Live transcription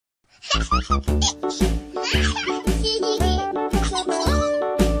Hickory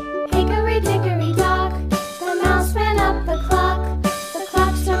dickory dock, the mouse ran up the clock. The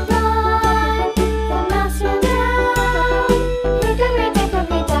clock struck one, the mouse ran down. Hickory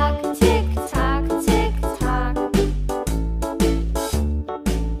dickory dock, tick tock, tick tock.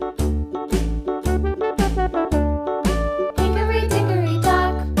 Hickory dickory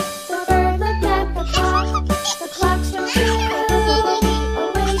dock, the bird looked at the clock. The clock struck two,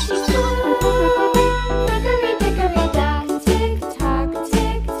 away she flew. Hickory dickory dock, tick tock,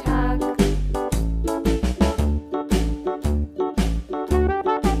 tick tock.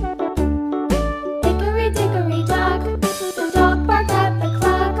 Hickory dickory dock, the dog barked at the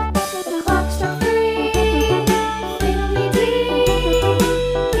clock. The clock struck three, fiddly-dee.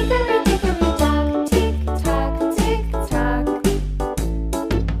 Hickory dickory dock, tick tock, tick tock.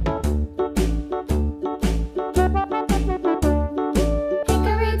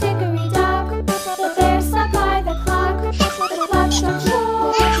 Hickory dickory dock, the bear sat by the clock. The clock struck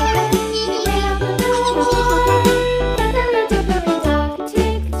four, he ran out the door. Hickory dickory dock,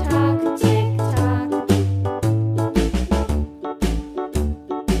 tick tock, tick tock.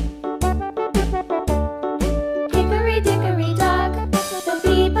 Hickory dickory dock, the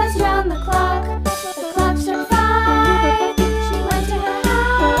bee buzzed round the clock. The clock struck five, she went to her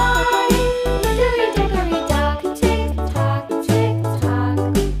hive. Hickory dickory dock, tick tock, tick tock.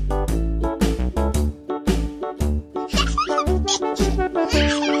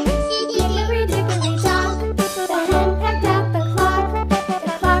 Hickory dickory dock, the hen pecked at the clock.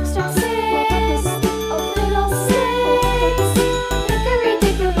 The clock struck six, oh fiddle-sticks. Hickory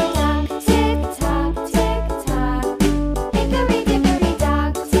dickory dock, tick tock, tick tock. Hickory dickory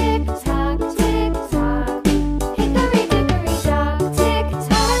dock, tick tock, tick tock. Hickory dickory dock, tick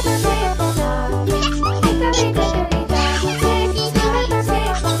tock, tick tock. Hickory dickory dock, tick tock,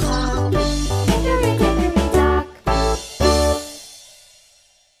 tick tock. Hickory dickory dock.